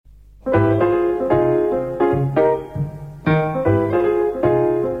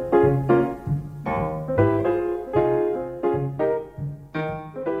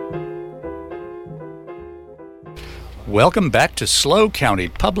Welcome back to SLO County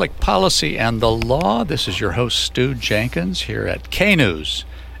Public Policy and the Law. This is your host, Stu Jenkins, here at K-News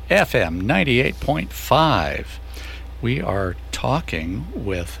FM 98.5. We are talking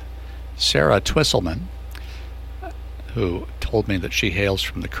with Sarah Twisslman, who told me that she hails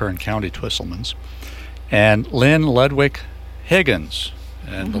from the Kern County Twisslmans, and Lynne Ludwick Higgins.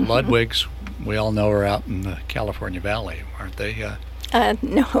 And the Ludwicks, we all know, are out in the California Valley, aren't they?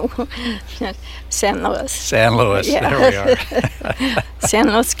 No, San Luis. San Luis, yeah. There we are. San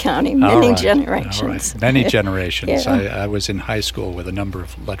Luis County, many generations. All right. Many generations. Yeah. I was in high school with a number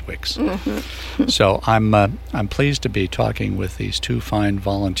of Ludwicks. Mm-hmm. So I'm pleased to be talking with these two fine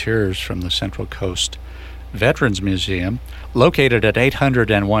volunteers from the Central Coast Veterans Museum, located at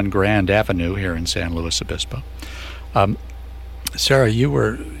 801 Grand Avenue here in San Luis Obispo. Sarah, you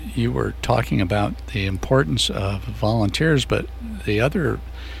were talking about the importance of volunteers, but the other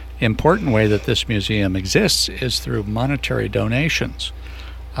important way that this museum exists is through monetary donations.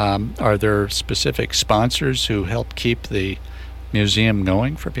 Are there specific sponsors who help keep the museum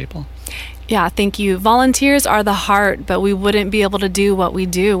going for people? Yeah, thank you. Volunteers are the heart, but we wouldn't be able to do what we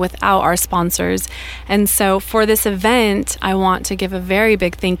do without our sponsors. And so for this event, I want to give a very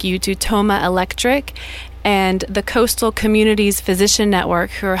big thank you to Toma Electric and the Coastal Communities Physician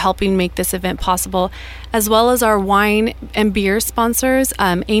Network, who are helping make this event possible, as well as our wine and beer sponsors,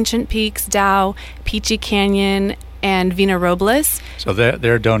 Ancient Peaks, Dow, Peachy Canyon, and Vina Robles. So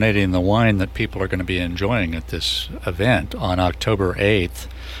they're donating the wine that people are going to be enjoying at this event on October 8th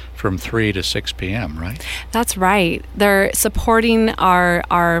from 3 to 6 p.m., right? That's right. They're supporting our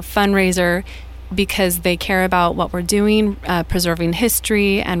fundraiser because they care about what we're doing, preserving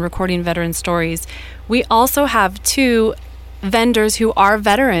history and recording veteran stories. We also have two vendors who are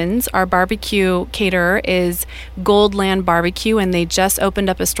veterans. Our barbecue caterer is Goldland Barbecue, and they just opened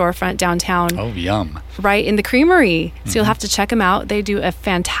up a storefront downtown. Oh, yum. Right in the Creamery. So you'll have to check them out. They do a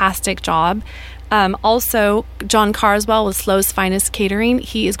fantastic job. Also, John Carswell with Slow's Finest Catering.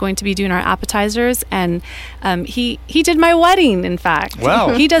 He is going to be doing our appetizers, and he did my wedding, in fact.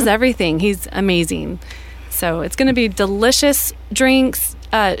 Wow. He does everything. He's amazing. So it's going to be delicious drinks,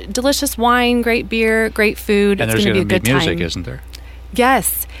 delicious wine, great beer, great food. And it's there's going to be a good music, time. Isn't there?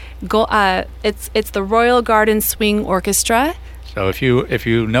 Yes. It's the Royal Garden Swing Orchestra. So if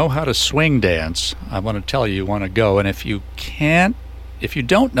you know how to swing dance, I want to tell you want to go. And if you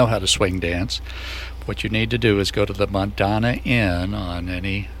don't know how to swing dance, what you need to do is go to the Madonna Inn on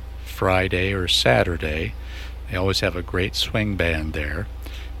any Friday or Saturday. They always have a great swing band there,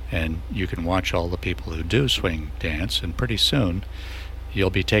 and you can watch all the people who do swing dance, and pretty soon you'll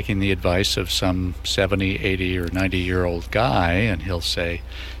be taking the advice of some 70, 80, or 90-year-old guy, and he'll say,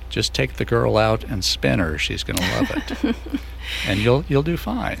 just take the girl out and spin her. She's going to love it. And you'll do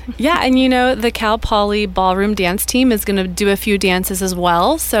fine. Yeah, and the Cal Poly Ballroom Dance Team is going to do a few dances as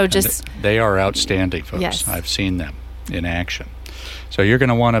well. So they are outstanding, folks. Yes. I've seen them in action. So you're going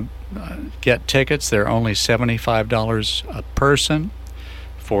to want to get tickets. They're only $75 a person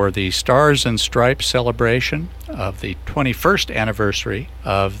for the Stars and Stripes celebration of the 21st anniversary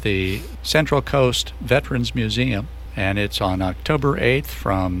of the Central Coast Veterans Museum. And it's on October 8th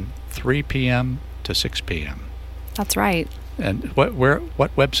from 3 p.m. to 6 p.m. That's right. And what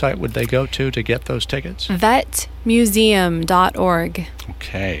website would they go to get those tickets? Vetmuseum.org.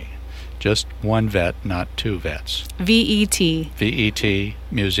 Okay. Just one vet, not two vets. VET.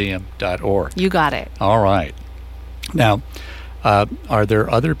 VETmuseum.org. You got it. All right. Now, are there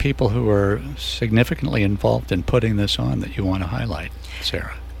other people who are significantly involved in putting this on that you want to highlight,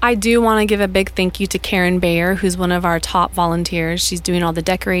 Sarah? I do want to give a big thank you to Karen Bayer, who's one of our top volunteers. She's doing all the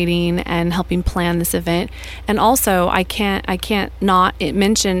decorating and helping plan this event. And also, I can't not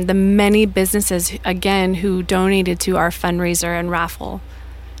mention the many businesses, again, who donated to our fundraiser and raffle.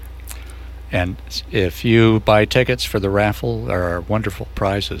 And if you buy tickets for the raffle, there are wonderful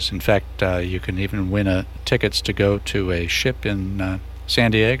prizes. In fact, you can even win tickets to go to a ship in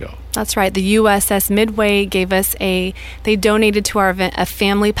San Diego. That's right. The USS Midway they donated to our event a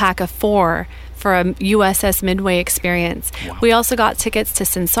family pack of 4 for a USS Midway experience. Wow. We also got tickets to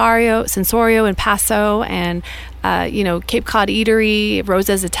Sensorio in Paso, and Cape Cod Eatery,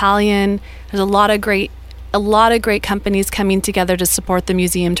 Rosa's Italian. There's a lot of great companies coming together to support the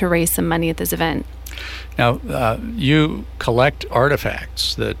museum to raise some money at this event. Now, you collect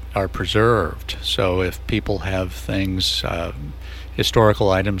artifacts that are preserved. So if people have things, historical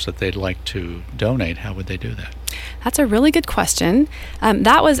items that they'd like to donate, how would they do that? That's a really good question.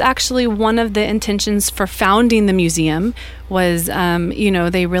 That was actually one of the intentions for founding the museum was,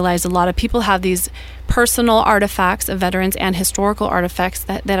 they realized a lot of people have these personal artifacts of veterans and historical artifacts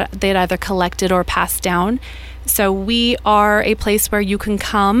that they'd either collected or passed down. So we are a place where you can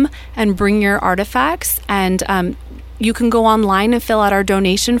come and bring your artifacts, and you can go online and fill out our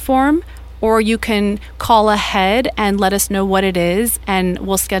donation form, or you can call ahead and let us know what it is, and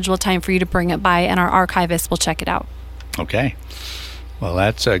we'll schedule a time for you to bring it by, and our archivist will check it out. Okay. Well,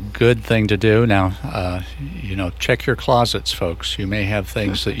 that's a good thing to do. Now, check your closets, folks. You may have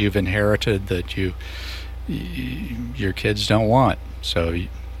things that you've inherited that your kids don't want. So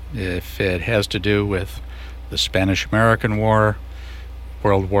if it has to do with the Spanish-American War,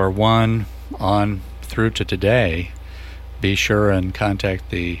 World War I, on through to today, be sure and contact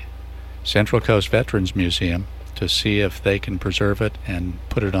the Central Coast Veterans Museum to see if they can preserve it and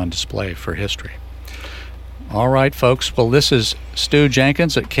put it on display for history. All right, folks. Well, this is Stu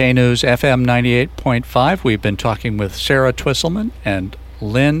Jenkins at K-News FM 98.5. We've been talking with Sarah Twisslman and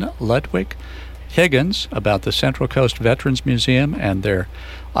Lynne Ludwick Higgins about the Central Coast Veterans Museum and their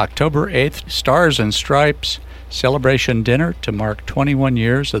October 8th Stars and Stripes celebration dinner to mark 21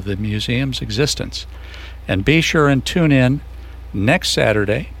 years of the museum's existence. And be sure and tune in next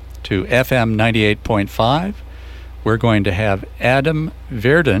Saturday to FM 98.5. We're going to have Adam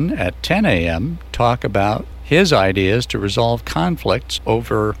Virden at 10 a.m. talk about his ideas to resolve conflicts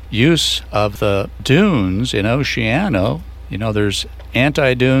over use of the dunes in Oceano. There's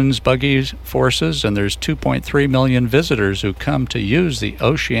anti-dunes buggy forces, and there's 2.3 million visitors who come to use the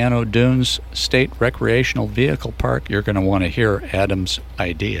Oceano Dunes State Recreational Vehicle Park. You're going to want to hear Adam's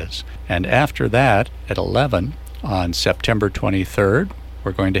ideas. And after that, at 11 on September 23rd,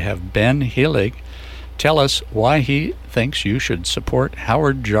 we're going to have Ben Heelig tell us why he thinks you should support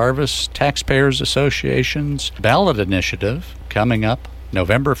Howard Jarvis Taxpayers Association's ballot initiative coming up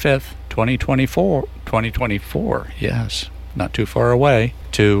November 5th, 2024. Yes, not too far away,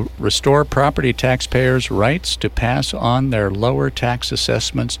 to restore property taxpayers' rights to pass on their lower tax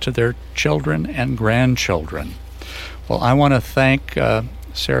assessments to their children and grandchildren. Well, I want to thank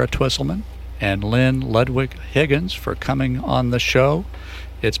Sarah Twisslman and Lynne Ludwick Higgins for coming on the show.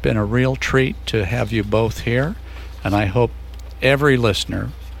 It's been a real treat to have you both here, and I hope every listener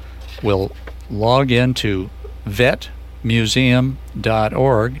will log into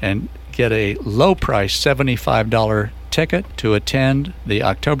vetmuseum.org and get a low-price $75 ticket to attend the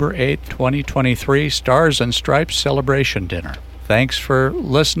October 8th, 2023 Stars and Stripes celebration dinner. Thanks for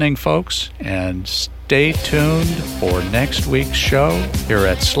listening, folks, and stay tuned for next week's show here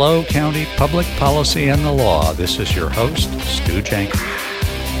at SLO County Public Policy and the Law. This is your host, Stu Jenkins.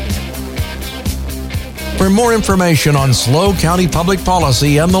 For more information on SLO County Public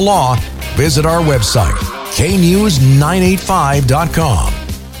Policy and the Law, visit our website, knews985.com.